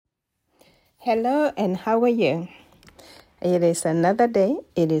Hello, and how are you? It is another day.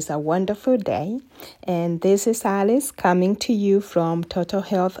 It is a wonderful day. And this is Alice coming to you from Total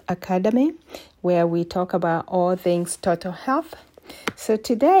Health Academy, where we talk about all things total health. So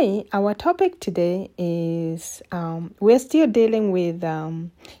today, our topic today is we're still dealing with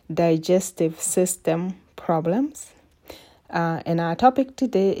digestive system problems. And our topic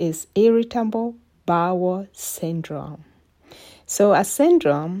today is irritable bowel syndrome. So a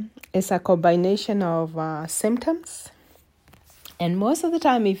syndrome is a combination of symptoms. And most of the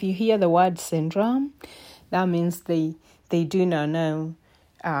time, if you hear the word syndrome, that means they do not know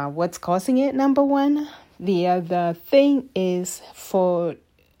what's causing it, number one. The other thing is for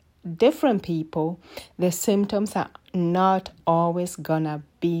different people, the symptoms are not always gonna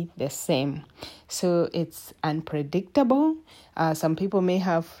be the same. So it's unpredictable. Some people may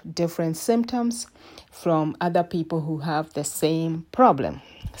have different symptoms from other people who have the same problem.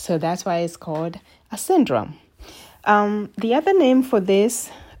 So that's why it's called a syndrome. The other name for this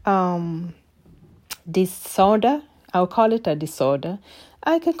disorder, I'll call it a disorder.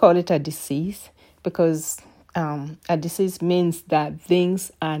 I can call it a disease because a disease means that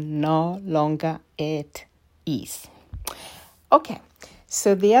things are no longer at ease. Okay,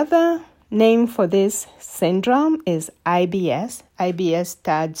 so the other name for this syndrome is IBS. IBS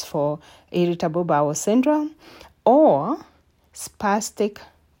stands for irritable bowel syndrome or spastic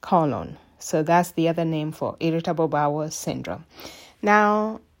colon. So that's the other name for irritable bowel syndrome.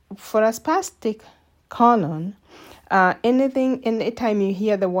 Now, for a spastic colon, anytime you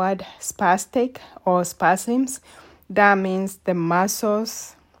hear the word spastic or spasms, that means the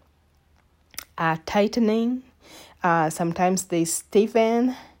muscles are tightening. Sometimes they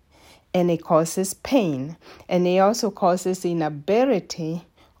stiffen, and it causes pain. And it also causes inability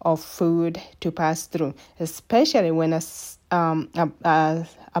of food to pass through, especially when a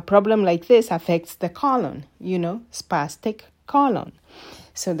problem like this affects the colon, spastic colon.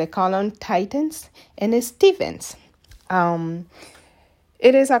 So the colon tightens and it stiffens.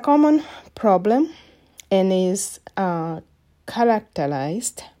 It is a common problem and is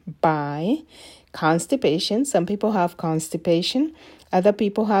characterized by constipation. Some people have constipation. Other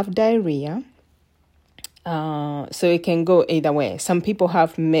people have diarrhea. So it can go either way. Some people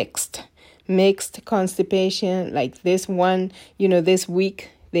have mixed constipation, like this one, this week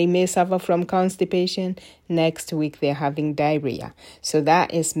they may suffer from constipation. Next week they're having diarrhea. So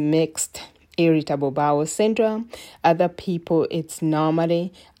that is mixed irritable bowel syndrome. Other people, it's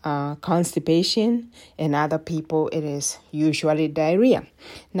normally constipation, and other people, it is usually diarrhea.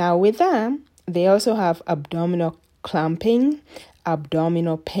 Now with that, they also have abdominal clumping,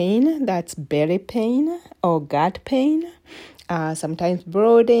 abdominal pain, that's belly pain or gut pain, sometimes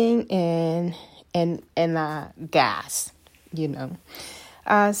bloating and gas,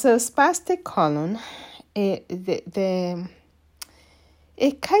 So spastic colon, it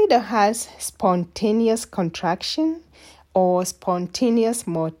kind of has spontaneous contraction or spontaneous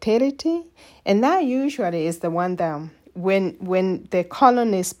motility, and that usually is the one that when the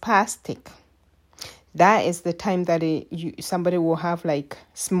colon is spastic, that is the time that somebody will have like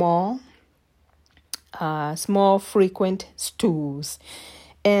small frequent stools.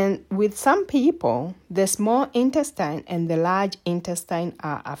 And with some people, the small intestine and the large intestine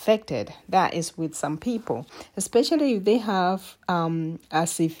are affected. That is with some people, especially if they have a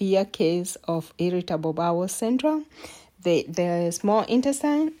severe case of irritable bowel syndrome. The small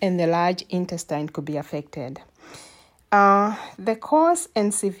intestine and the large intestine could be affected. The cause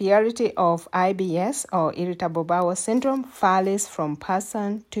and severity of IBS or irritable bowel syndrome varies from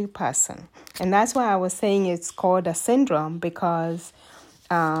person to person. And that's why I was saying it's called a syndrome, because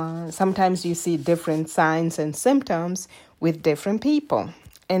sometimes you see different signs and symptoms with different people.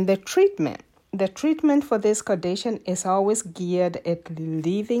 And the treatment for this condition is always geared at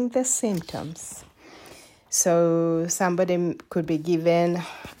relieving the symptoms. So somebody could be given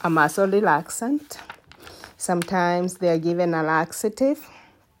a muscle relaxant. Sometimes they are given a laxative.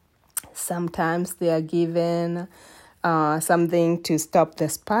 Sometimes they are given something to stop the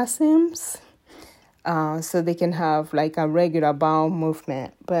spasms, so they can have like a regular bowel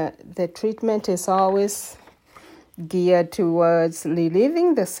movement. But the treatment is always geared towards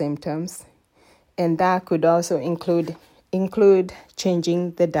relieving the symptoms, and that could also include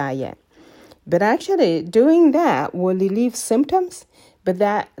changing the diet. But actually, doing that will relieve symptoms, but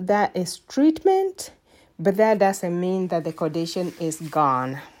that is treatment. But that doesn't mean that the condition is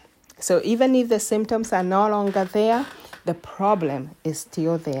gone. So even if the symptoms are no longer there, the problem is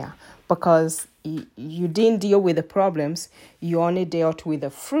still there, because you didn't deal with the problems. You only dealt with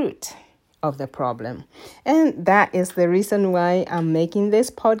the fruit of the problem. And that is the reason why I'm making this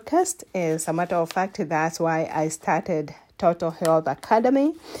podcast. As a matter of fact, that's why I started Total Health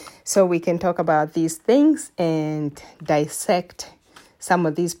Academy, so we can talk about these things and dissect some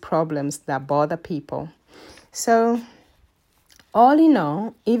of these problems that bother people. So all in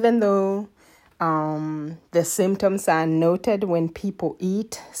all, even though the symptoms are noted when people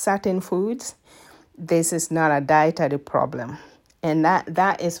eat certain foods, this is not a dietary problem. And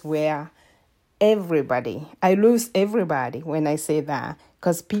that is where I lose everybody when I say that,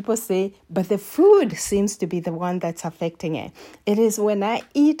 because people say, but the food seems to be the one that's affecting it. It is when I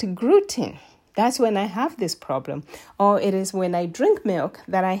eat gluten, that's when I have this problem. Or it is when I drink milk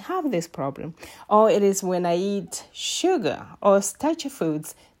that I have this problem. Or it is when I eat sugar or starchy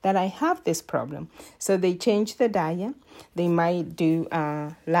foods that I have this problem. So they change the diet. They might do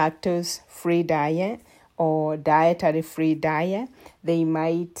lactose-free diet or dietary-free diet. They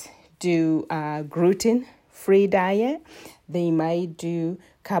might do gluten-free diet. They might do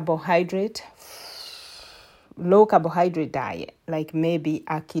low carbohydrate diet, like maybe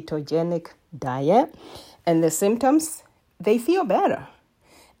a ketogenic diet. And the symptoms, they feel better.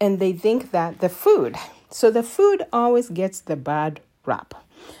 And they think that the food always gets the bad rap.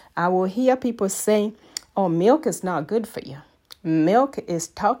 I will hear people say, oh, milk is not good for you. Milk is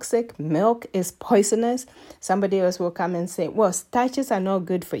toxic. Milk is poisonous. Somebody else will come and say, well, starches are not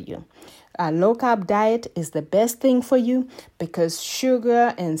good for you. A low-carb diet is the best thing for you because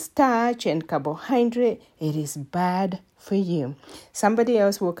sugar and starch and carbohydrate, it is bad for you. Somebody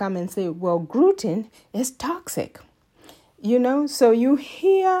else will come and say, well, gluten is toxic. So you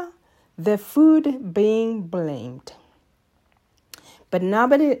hear the food being blamed. But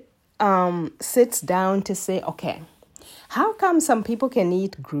nobody sits down to say, okay, how come some people can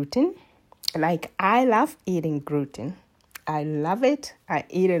eat gluten? Like, I love eating gluten. I love it. I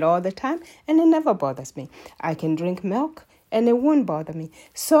eat it all the time, and it never bothers me. I can drink milk, and it won't bother me.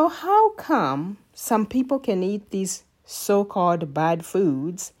 So how come some people can eat these so-called bad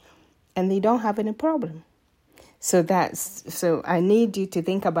foods, and they don't have any problem? So I need you to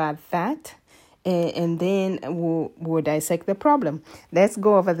think about that, and then we'll dissect the problem. Let's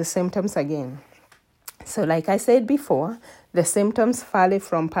go over the symptoms again. So like I said before, the symptoms vary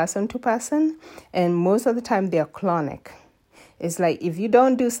from person to person, and most of the time they are chronic. It's like if you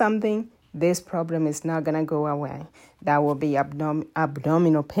don't do something, this problem is not going to go away. That will be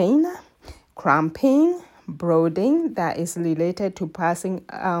abdominal pain, cramping, bloating that is related to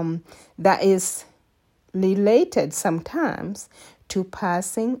sometimes to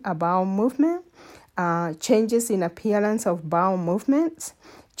passing a bowel movement, changes in appearance of bowel movements,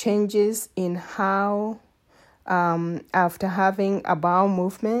 changes in how after having a bowel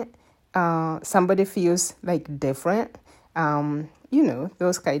movement, somebody feels like different,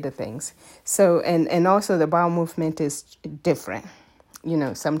 those kind of things. So, and also the bowel movement is different.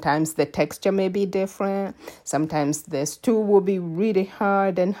 Sometimes the texture may be different. Sometimes the stool will be really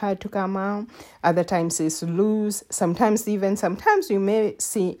hard to come out. Other times it's loose. Sometimes you may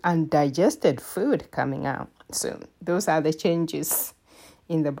see undigested food coming out. So those are the changes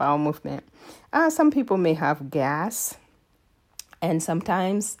in the bowel movement. Some people may have gas. And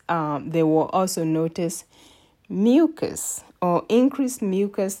sometimes they will also notice mucus or increased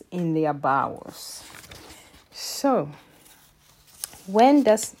mucus in their bowels. So, when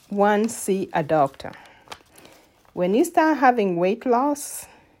does one see a doctor? When you start having weight loss,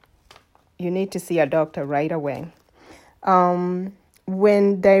 you need to see a doctor right away.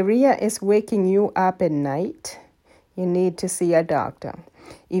 When diarrhea is waking you up at night, you need to see a doctor.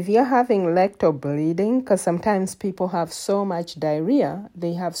 If you're having rectal bleeding, because sometimes people have so much diarrhea,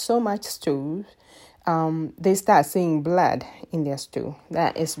 they have so much stool, they start seeing blood in their stool.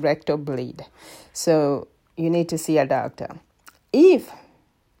 That is rectal bleed. So you need to see a doctor. If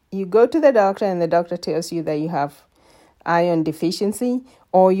you go to the doctor and the doctor tells you that you have iron deficiency,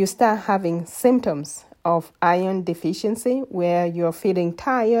 or you start having symptoms of iron deficiency where you're feeling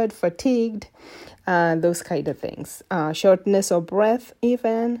tired, fatigued, those kind of things, shortness of breath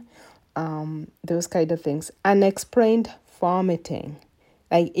even, those kind of things, unexplained vomiting.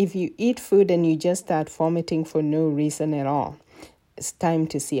 Like if you eat food and you just start vomiting for no reason at all, it's time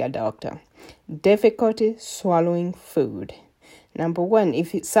to see a doctor. Difficulty swallowing food. Number one,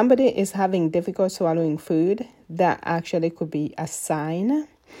 if somebody is having difficulty swallowing food, that actually could be a sign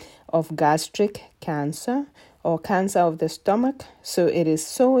of gastric cancer or cancer of the stomach. So it is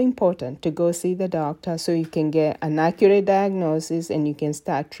so important to go see the doctor so you can get an accurate diagnosis and you can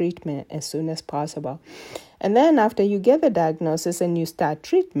start treatment as soon as possible. And then after you get the diagnosis and you start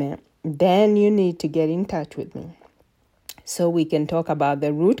treatment, then you need to get in touch with me so we can talk about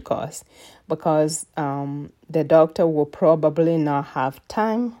the root cause because the doctor will probably not have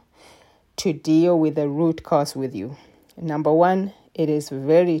time to deal with the root cause with you. Number one, it is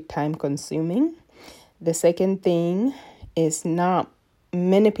very time consuming. The second thing is not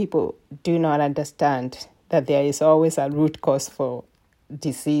many people do not understand that there is always a root cause for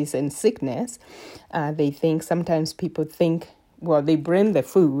disease and sickness. Sometimes people think, well, they blame the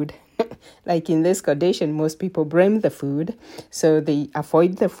food. Like in this condition, most people blame the food, so they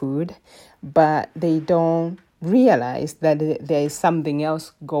avoid the food, but they don't realize that there is something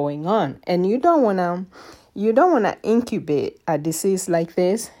else going on. And you don't wanna incubate a disease like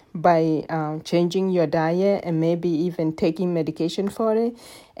this by changing your diet and maybe even taking medication for it,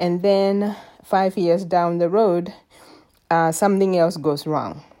 and then 5 years down the road, something else goes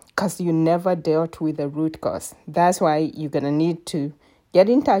wrong because you never dealt with the root cause. That's why you're gonna need to get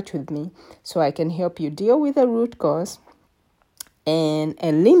in touch with me so I can help you deal with the root cause and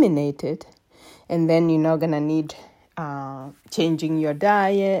eliminate it. And then you're not going to need changing your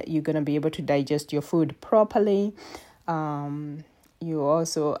diet. You're going to be able to digest your food properly. You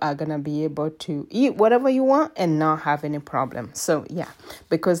also are going to be able to eat whatever you want and not have any problem. So,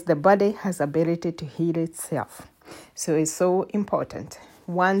 because the body has ability to heal itself. So it's so important.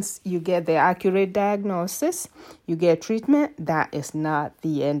 Once you get the accurate diagnosis, you get treatment, that is not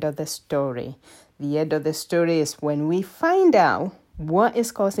the end of the story. The end of the story is when we find out what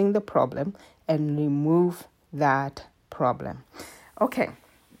is causing the problem and remove that problem. Okay,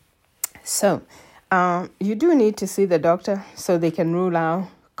 so you do need to see the doctor so they can rule out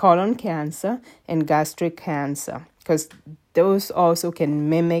colon cancer and gastric cancer, because those also can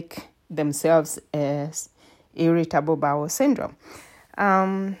mimic themselves as irritable bowel syndrome.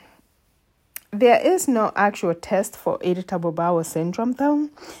 There is no actual test for irritable bowel syndrome though,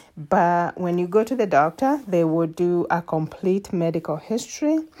 but when you go to the doctor, they will do a complete medical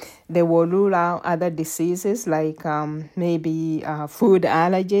history. They will rule out other diseases like maybe food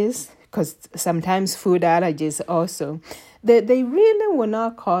allergies, because sometimes food allergies also, they really will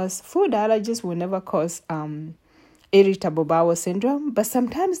not cause, food allergies will never cause irritable bowel syndrome, but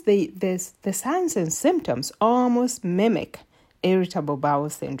sometimes the signs and symptoms almost mimic irritable bowel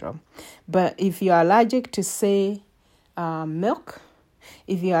syndrome. But if you're allergic to, say, milk,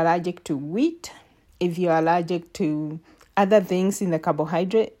 if you're allergic to wheat, if you're allergic to other things in the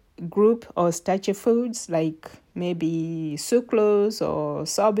carbohydrate group or starchy foods like maybe sucrose or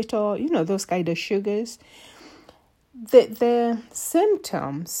sorbitol, those kind of sugars, the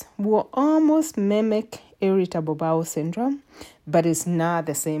symptoms will almost mimic irritable bowel syndrome, but it's not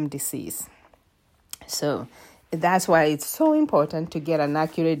the same disease. So that's why it's so important to get an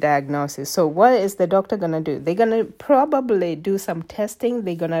accurate diagnosis. So what is the doctor going to do? They're going to probably do some testing.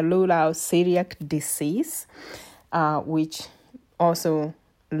 They're going to rule out celiac disease, which also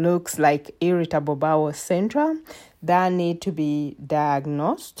looks like irritable bowel syndrome. That need to be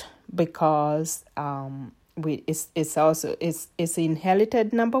diagnosed because it's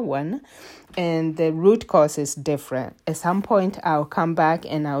inherited, number one, and the root cause is different. At some point, I'll come back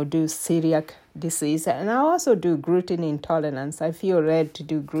and I'll do celiac disease, and I'll also do gluten intolerance. I feel ready to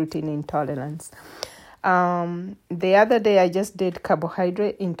do gluten intolerance. The other day, I just did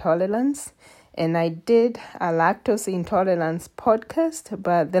carbohydrate intolerance, and I did a lactose intolerance podcast,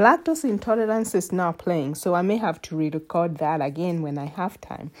 but the lactose intolerance is not playing, so I may have to re-record that again when I have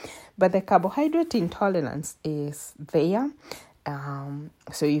time. But the carbohydrate intolerance is there,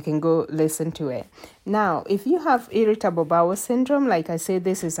 so you can go listen to it. Now, if you have irritable bowel syndrome, like I said,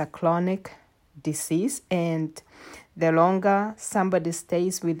 this is a chronic disease, and the longer somebody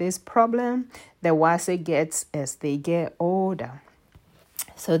stays with this problem, the worse it gets as they get older.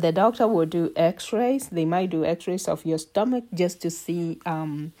 So the doctor will do x-rays. They might do x-rays of your stomach just to see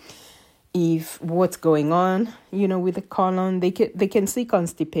if what's going on, with the colon. They can see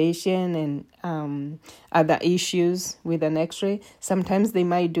constipation and other issues with an x-ray. Sometimes they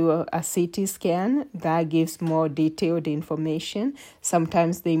might do a CT scan that gives more detailed information.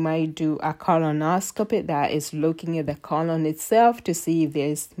 Sometimes they might do a colonoscopy that is looking at the colon itself to see if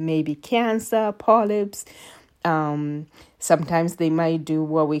there's maybe cancer, polyps. Sometimes they might do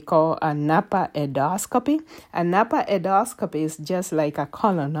what we call a Napa endoscopy. A Napa endoscopy is just like a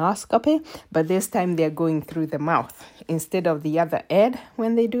colonoscopy, but this time they're going through the mouth. Instead of the other end,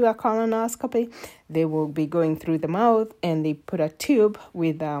 when they do a colonoscopy, they will be going through the mouth, and they put a tube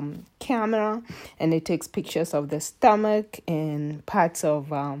with camera, and it takes pictures of the stomach and parts of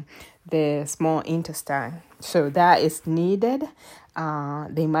the small intestine. So that is needed.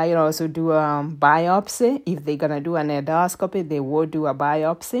 They might also do a biopsy. If they're going to do an endoscopy, they will do a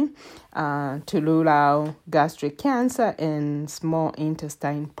biopsy to rule out gastric cancer and small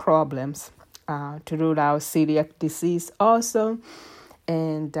intestine problems. to rule out celiac disease also,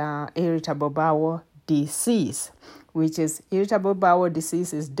 and irritable bowel disease, which is irritable bowel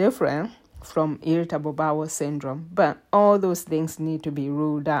disease is different from irritable bowel syndrome, but all those things need to be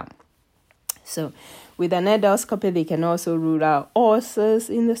ruled out. So with an endoscopy, they can also rule out ulcers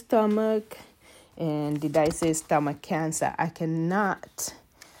in the stomach. And did I say stomach cancer? I cannot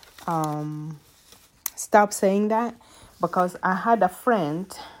stop saying that, because I had a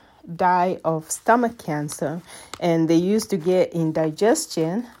friend die of stomach cancer, and they used to get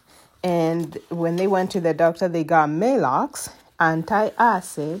indigestion, and when they went to the doctor, they got Maalox,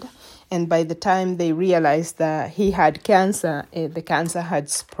 antacid, and by the time they realized that he had cancer, the cancer had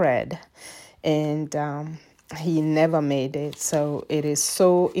spread, and he never made it. So it is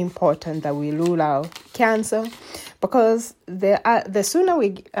so important that we rule out cancer, because the sooner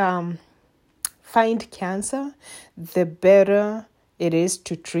we find cancer, the better it is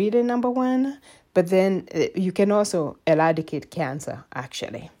to treat it, number one. But then you can also eradicate cancer,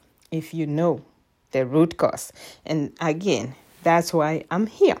 actually, if you know the root cause. And again, that's why I'm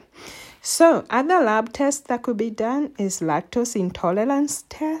here. So other lab tests that could be done is lactose intolerance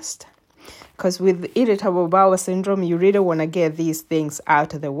test. Because with irritable bowel syndrome, you really want to get these things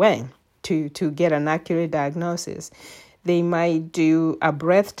out of the way to get an accurate diagnosis. They might do a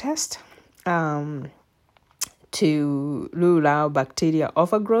breath test to rule out bacteria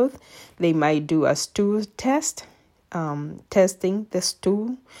overgrowth. They might do a stool test, testing the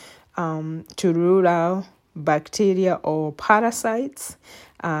stool to rule out bacteria or parasites.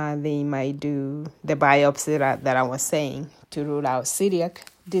 They might do the biopsy that I was saying to rule out celiac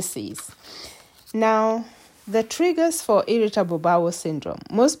disease. Now, the triggers for irritable bowel syndrome.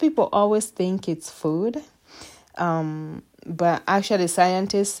 Most people always think it's food, but actually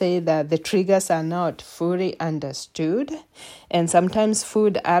scientists say that the triggers are not fully understood, and sometimes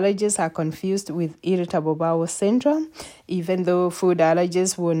food allergies are confused with irritable bowel syndrome, even though food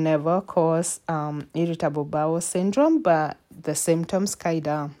allergies will never cause irritable bowel syndrome, but the symptoms kind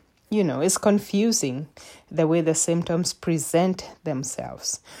of, it's confusing the way the symptoms present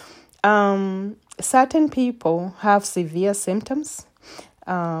themselves. Certain people have severe symptoms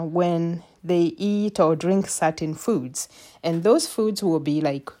when they eat or drink certain foods, and those foods will be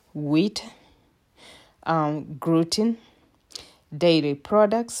like wheat, gluten, dairy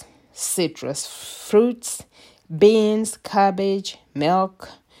products, citrus fruits, beans, cabbage, milk,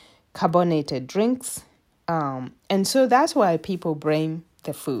 carbonated drinks, and so that's why people blame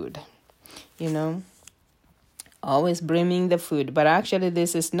the food, always blaming the food, but actually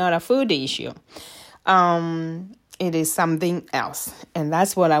this is not a food issue. It is something else, and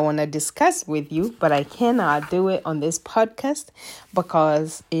that's what I want to discuss with you, but I cannot do it on this podcast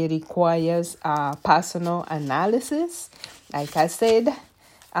because it requires personal analysis. Like I said,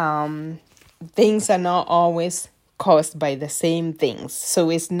 things are not always caused by the same things, so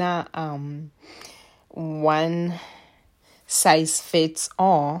it's not one size fits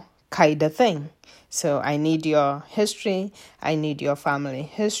all kind of thing. So I need your history. I need your family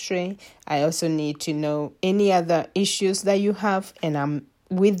history. I also need to know any other issues that you have. And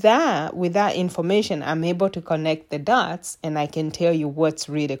with that information, I'm able to connect the dots, and I can tell you what's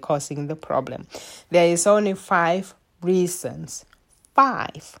really causing the problem. There is only 5 reasons.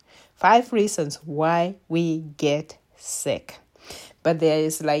 5 reasons why we get sick. But there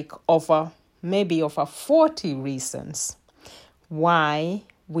is maybe over 40 reasons why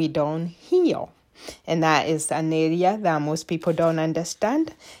we don't heal. And that is an area that most people don't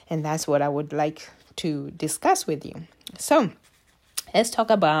understand. And that's what I would like to discuss with you. So let's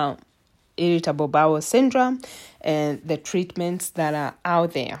talk about irritable bowel syndrome and the treatments that are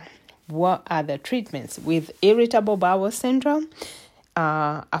out there. What are the treatments with irritable bowel syndrome?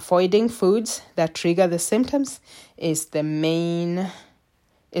 Avoiding foods that trigger the symptoms is the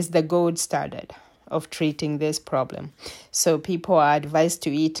gold standard of treating this problem. So people are advised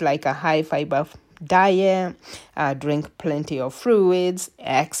to eat like a high fiber diet, drink plenty of fluids,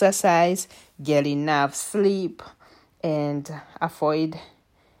 exercise, get enough sleep, and avoid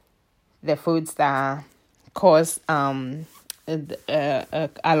the foods that cause a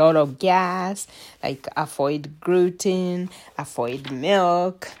lot of gas, like avoid gluten, avoid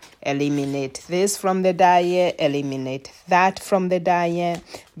milk, eliminate this from the diet, eliminate that from the diet.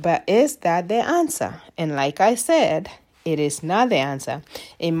 But is that the answer? And like I said, it is not the answer.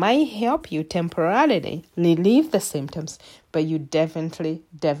 It might help you temporarily relieve the symptoms, but you definitely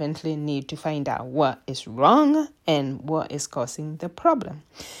need to find out what is wrong and what is causing the problem.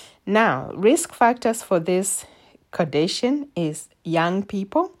 Now, risk factors for this condition is young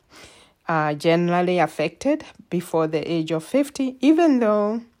people are generally affected before the age of 50, even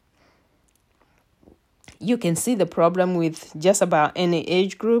though You can see the problem with just about any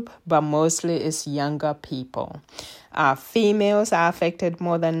age group, but mostly it's younger people. Females are affected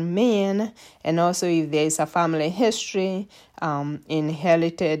more than men, and also if there is a family history,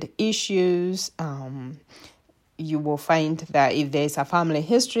 inherited issues, you will find that if there is a family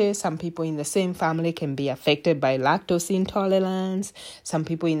history, some people in the same family can be affected by lactose intolerance. Some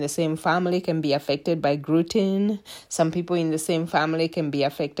people in the same family can be affected by gluten. Some people in the same family can be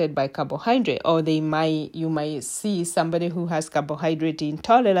affected by carbohydrate. Or you might see somebody who has carbohydrate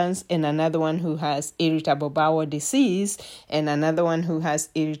intolerance and another one who has irritable bowel disease and another one who has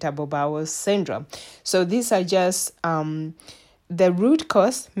irritable bowel syndrome. So these are just the root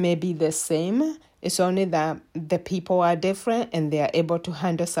cause may be the same. It's only that the people are different and they are able to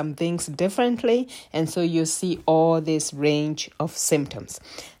handle some things differently. And so you see all this range of symptoms.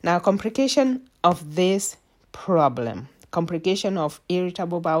 Now, complication of this problem, complication of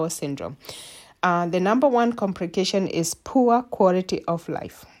irritable bowel syndrome. The number one complication is poor quality of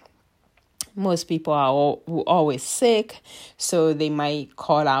life. Most people are always sick, so they might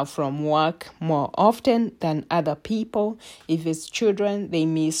call out from work more often than other people. If it's children, they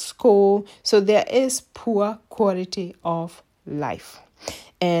miss school. So there is poor quality of life.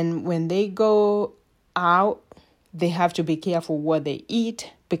 And when they go out, they have to be careful what they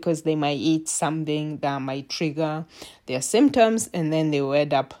eat because they might eat something that might trigger their symptoms and then they will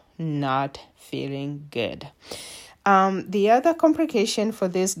end up not feeling good. The other complication for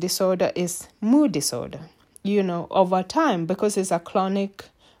this disorder is mood disorder. Over time, because it's a chronic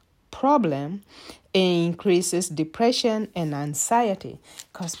problem, it increases depression and anxiety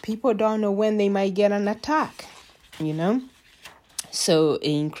because people don't know when they might get an attack, So it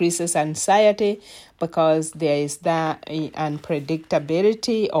increases anxiety because there is that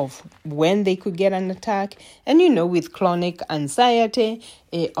unpredictability of when they could get an attack. And, with chronic anxiety,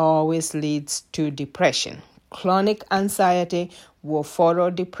 it always leads to depression. Chronic anxiety will follow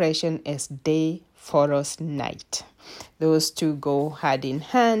depression as day follows night. Those two go hand in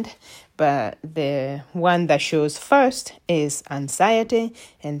hand, but the one that shows first is anxiety,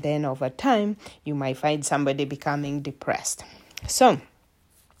 and then over time, you might find somebody becoming depressed. So,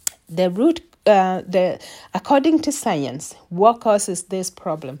 according to science, what causes this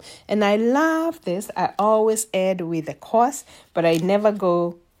problem? And I love this. I always add with the cause, but I never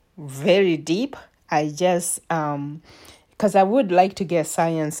go very deep. I just, because I would like to get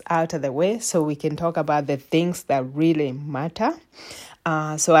science out of the way so we can talk about the things that really matter.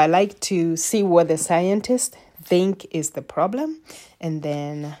 So I like to see what the scientists think is the problem, and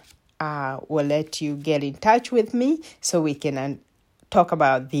then we'll let you get in touch with me so we can talk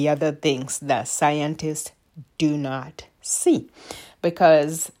about the other things that scientists do not see.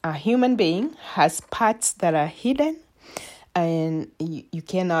 Because a human being has parts that are hidden, and you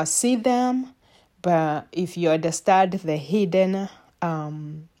cannot see them. But if you understand the hidden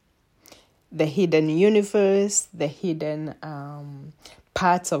universe, the hidden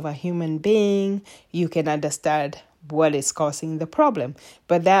parts of a human being, you can understand what is causing the problem.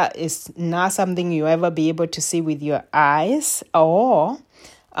 But that is not something you ever be able to see with your eyes, or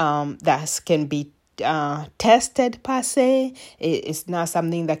that can be tested per se. It's not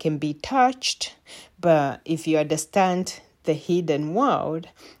something that can be touched. But if you understand the hidden world,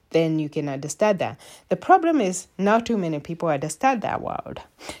 then you can understand that. The problem is not too many people understand that world.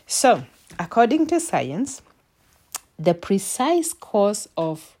 So, according to science, the precise cause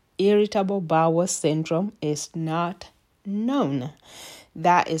of irritable bowel syndrome is not known.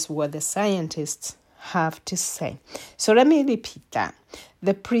 That is what the scientists have to say. So let me repeat that.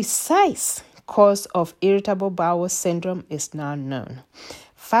 The precise cause of irritable bowel syndrome is not known.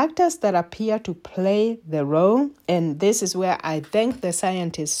 Factors that appear to play the role, and this is where I thank the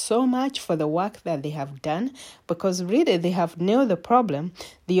scientists so much for the work that they have done, because really they have nailed the problem.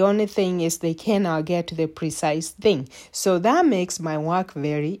 The only thing is they cannot get to the precise thing. So that makes my work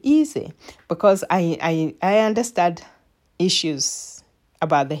very easy, because I understand issues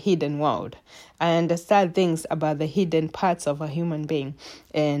about the hidden world. I understand things about the hidden parts of a human being,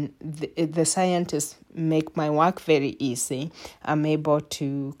 and the scientists make my work very easy. I'm able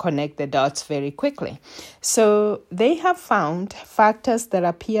to connect the dots very quickly. So they have found factors that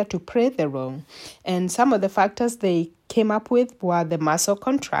appear to play the role, and some of the factors they came up with were the muscle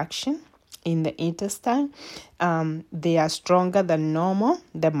contraction in the intestine. They are stronger than normal.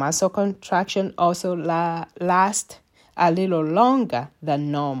 The muscle contraction also lasts a little longer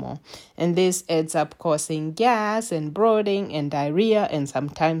than normal. And this ends up causing gas and bloating and diarrhea and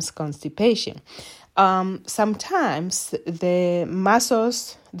sometimes constipation. Sometimes the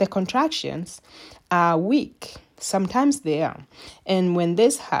muscles, the contractions are weak. Sometimes they are. And when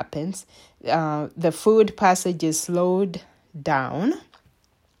this happens, the food passage is slowed down,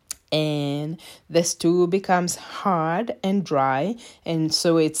 and the stool becomes hard and dry, and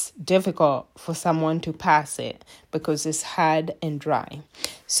so it's difficult for someone to pass it because it's hard and dry.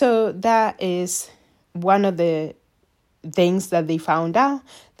 So that is one of the things that they found out,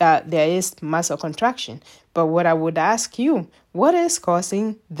 that there is muscle contraction. But what I would ask you, what is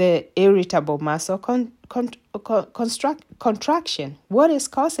causing the irritable muscle contraction? What is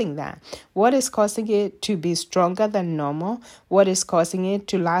causing that? What is causing it to be stronger than normal? What is causing it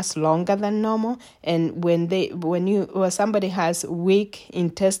to last longer than normal? And when somebody has weak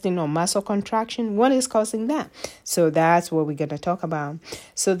intestinal muscle contraction, what is causing that? So that's what we're going to talk about.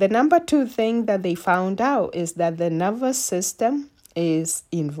 So the number 2 thing that they found out is that the nervous system is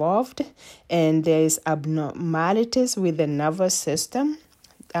involved, and there is abnormalities with the nervous system,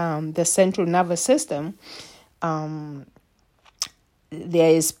 the central nervous system. There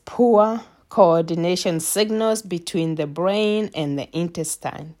is poor coordination signals between the brain and the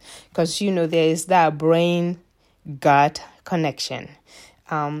intestine, because there is that brain gut connection.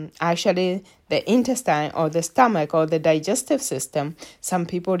 Actually, the intestine or the stomach or the digestive system, some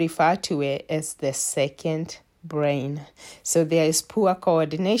people refer to it as the second brain. So there is poor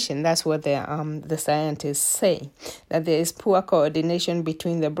coordination. That's what the scientists say, that there is poor coordination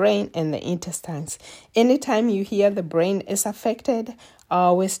between the brain and the intestines. Anytime you hear the brain is affected,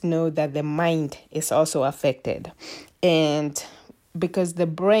 always know that the mind is also affected. And because the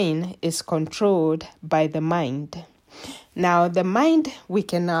brain is controlled by the mind. Now, the mind, we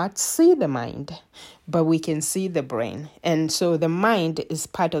cannot see the mind, but we can see the brain. And so the mind is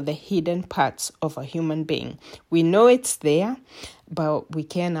part of the hidden parts of a human being. We know it's there, but we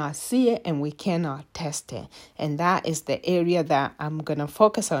cannot see it and we cannot test it. And that is the area that I'm going to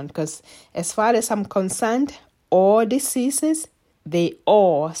focus on, because as far as I'm concerned, all diseases, they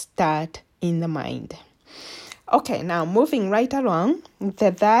all start in the mind. Okay, now moving right along,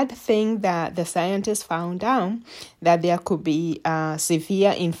 the third thing that the scientists found out, that there could be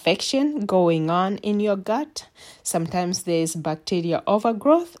severe infection going on in your gut. Sometimes there's bacteria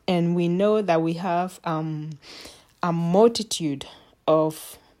overgrowth, and we know that we have a multitude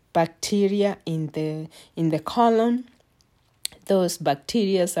of bacteria in the colon. Those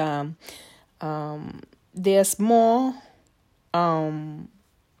bacteria they're small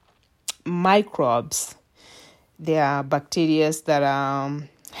microbes. There are bacteria that are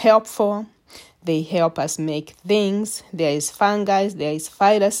helpful. They help us make things. There is fungi, there is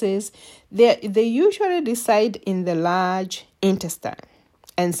viruses. They usually reside in the large intestine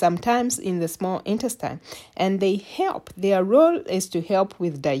and sometimes in the small intestine. And they help. Their role is to help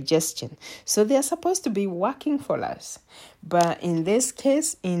with digestion. So they're supposed to be working for us. But in this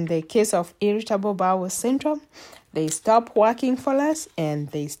case, in the case of irritable bowel syndrome, they stop working for us and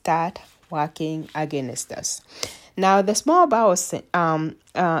they start working against us. Now, the small bowels, the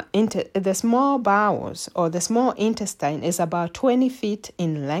small bowels or the small intestine is about 20 feet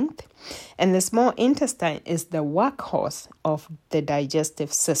in length, and the small intestine is the workhorse of the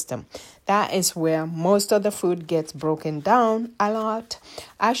digestive system. That is where most of the food gets broken down a lot.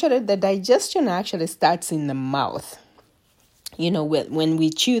 Actually, the digestion actually starts in the mouth. When we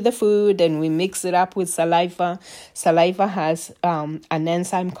chew the food and we mix it up with saliva has an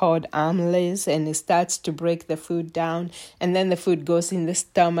enzyme called amylase, and it starts to break the food down. And then the food goes in the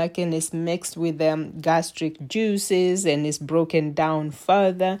stomach and is mixed with gastric juices and is broken down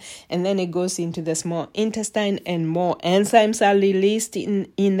further. And then it goes into the small intestine, and more enzymes are released in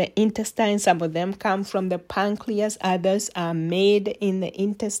the intestine. Some of them come from the pancreas. Others are made in the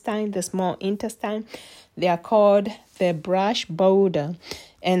intestine, the small intestine. They are called the brush border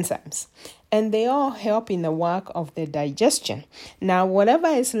enzymes, and they all help in the work of the digestion. Now, whatever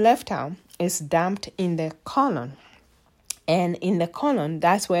is left out is dumped in the colon, and in the colon,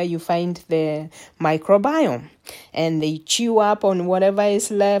 that's where you find the microbiome, and they chew up on whatever is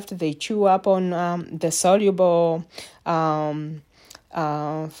left. They chew up on the soluble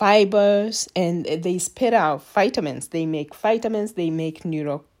fibers, and they spit out vitamins. They make vitamins. They make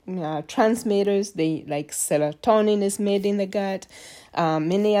transmitters. They like serotonin is made in the gut.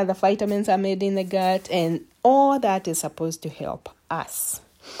 Many other vitamins are made in the gut, and all that is supposed to help us.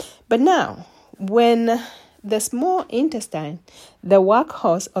 But now, when the small intestine, the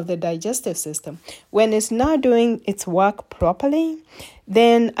workhorse of the digestive system, when it's not doing its work properly,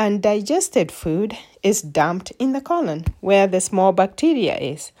 then undigested food is dumped in the colon where the small bacteria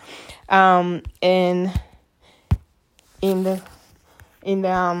is. I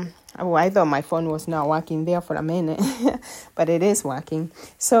thought my phone was not working there for a minute, but it is working.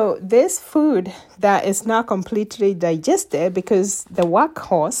 So this food that is not completely digested, because the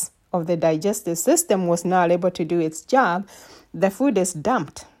workhorse of the digestive system was not able to do its job, the food is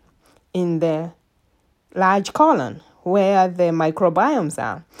dumped in the large colon where the microbiomes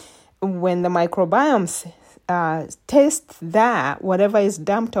are. When the microbiomes taste that, whatever is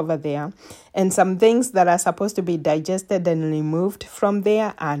dumped over there, and some things that are supposed to be digested and removed from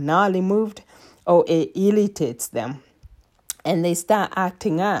there are not removed, or it irritates them, and they start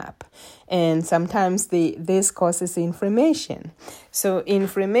acting up. And sometimes this causes inflammation. So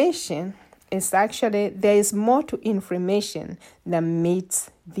inflammation is actually, there is more to inflammation than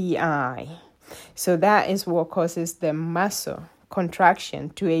meets the eye. So that is what causes the muscle contraction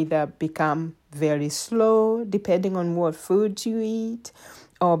to either become very slow, depending on what food you eat,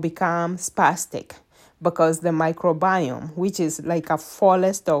 or become spastic, because the microbiome, which is like a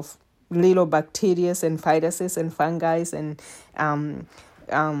forest of little bacteria and viruses and fungi and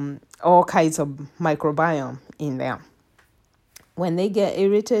all kinds of microbiome in there. When they get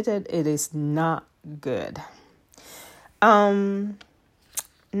irritated, it is not good. Now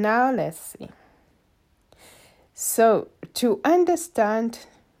let's see. So to understand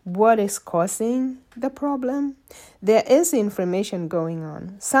what is causing the problem, there is inflammation going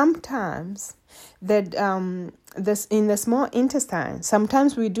on. Sometimes that this in the small intestine,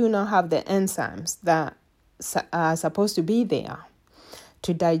 sometimes we do not have the enzymes that are supposed to be there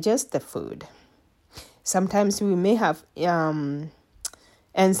to digest the food. Sometimes we may have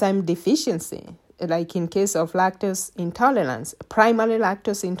enzyme deficiency, like in case of lactose intolerance, primary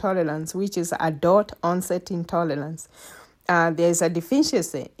lactose intolerance, which is adult onset intolerance. There's a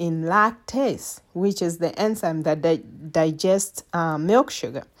deficiency in lactase, which is the enzyme that digests milk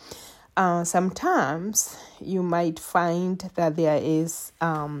sugar. Sometimes you might find that there is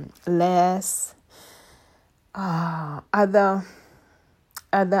less other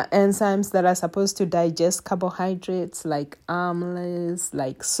enzymes that are supposed to digest carbohydrates, like amylase,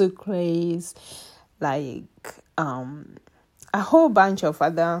 like sucrase, like a whole bunch of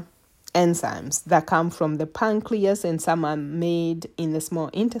other enzymes that come from the pancreas, and some are made in the small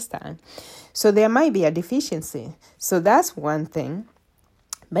intestine. So there might be a deficiency. So that's one thing.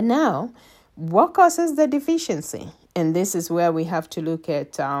 But now, what causes the deficiency? And this is where we have to look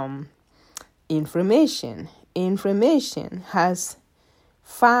at inflammation. Inflammation has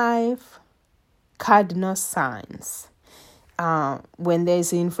 5 cardinal signs. When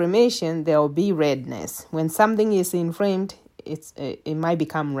there's inflammation, there will be redness. When something is inflamed, it might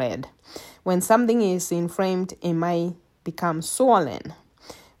become red. When something is inflamed, it might become swollen.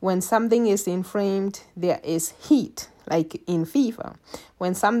 When something is inflamed, there is heat, like in fever.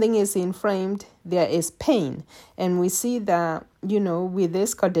 When something is inflamed, there is pain. And we see that, with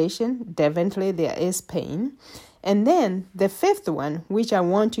this condition, definitely there is pain. And then the 5th one, which I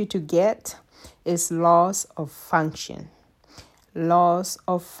want you to get, is loss of function. Loss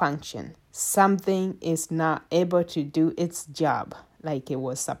of function. Something is not able to do its job like it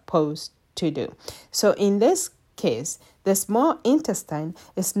was supposed to do. So in this case, the small intestine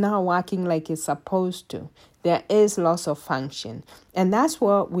is not working like it's supposed to. There is loss of function. And that's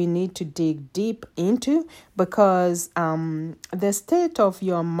what we need to dig deep into, because the state of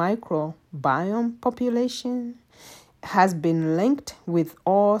your microbiome population has been linked with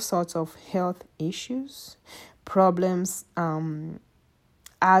all sorts of health issues, problems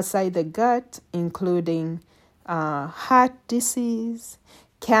outside the gut, including heart disease,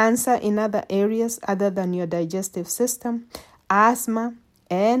 cancer in other areas other than your digestive system, asthma,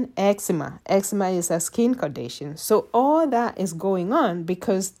 and eczema. Eczema is a skin condition. So all that is going on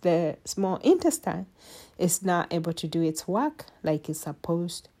because the small intestine is not able to do its work like it's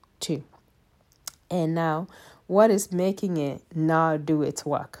supposed to. And now, what is making it not do its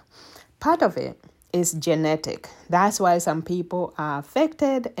work? Part of it is genetic. That's why some people are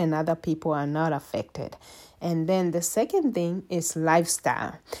affected and other people are not affected. And then the second thing is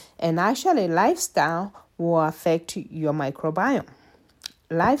lifestyle. And actually, lifestyle will affect your microbiome.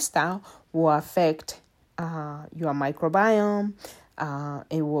 Lifestyle will affect your microbiome.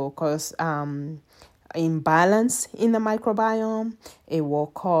 It will cause imbalance in the microbiome. It will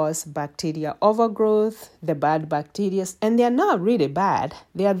cause bacteria overgrowth, the bad bacteria, and they're not really bad.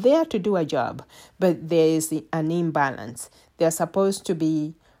 They are there to do a job, but there is an imbalance. They're supposed to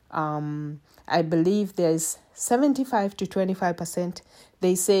be, I believe there's 75 to 25%.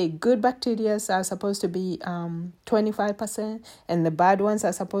 They say good bacteria are supposed to be 25%, and the bad ones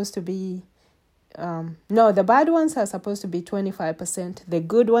are supposed to be the bad ones are supposed to be 25%. The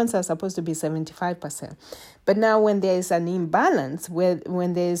good ones are supposed to be 75%. But now when there is an imbalance,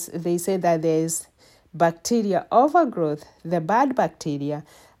 when they say that there is bacteria overgrowth, the bad bacteria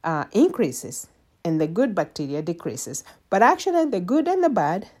increases. and the good bacteria decreases. But actually, the good and the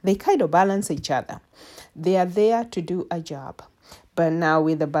bad, they kind of balance each other. They are there to do a job. But now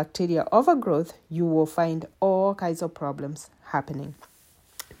with the bacteria overgrowth, you will find all kinds of problems happening.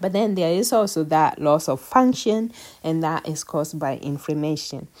 But then there is also that loss of function, and that is caused by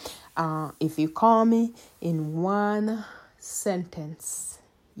inflammation. If you call me in one sentence,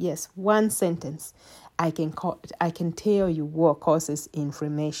 I can tell you what causes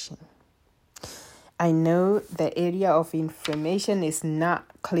inflammation. I know the area of inflammation is not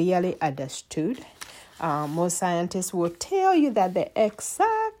clearly understood. Most scientists will tell you that the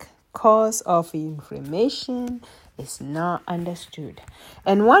exact cause of inflammation is not understood.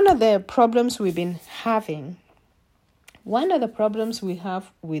 And one of the problems we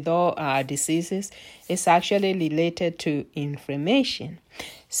have with all our diseases is actually related to inflammation.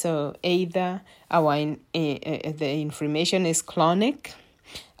 So either the inflammation is chronic,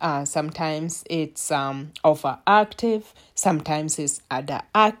 sometimes it's overactive, sometimes it's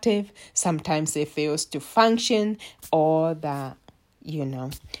underactive, sometimes it fails to function, or that,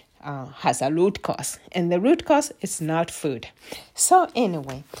 has a root cause. And the root cause is not food. So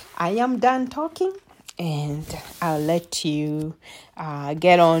anyway, I am done talking, and I'll let you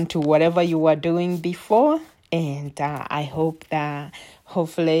get on to whatever you were doing before. And I hope that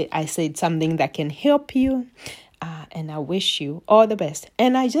hopefully I said something that can help you. And I wish you all the best.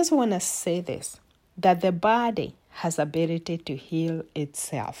 And I just want to say this, that the body has ability to heal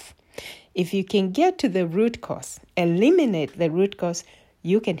itself. If you can get to the root cause, eliminate the root cause,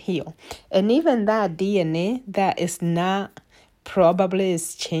 you can heal. And even that DNA that is not probably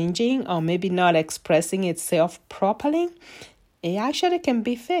is changing or maybe not expressing itself properly, it actually can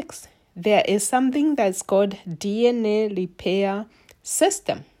be fixed. There is something that's called DNA repair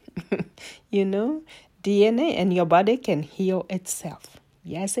system. DNA, and your body can heal itself.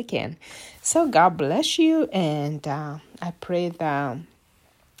 Yes, it can. So God bless you, and I pray that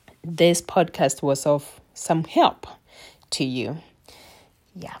this podcast was of some help to you.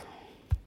 Yeah.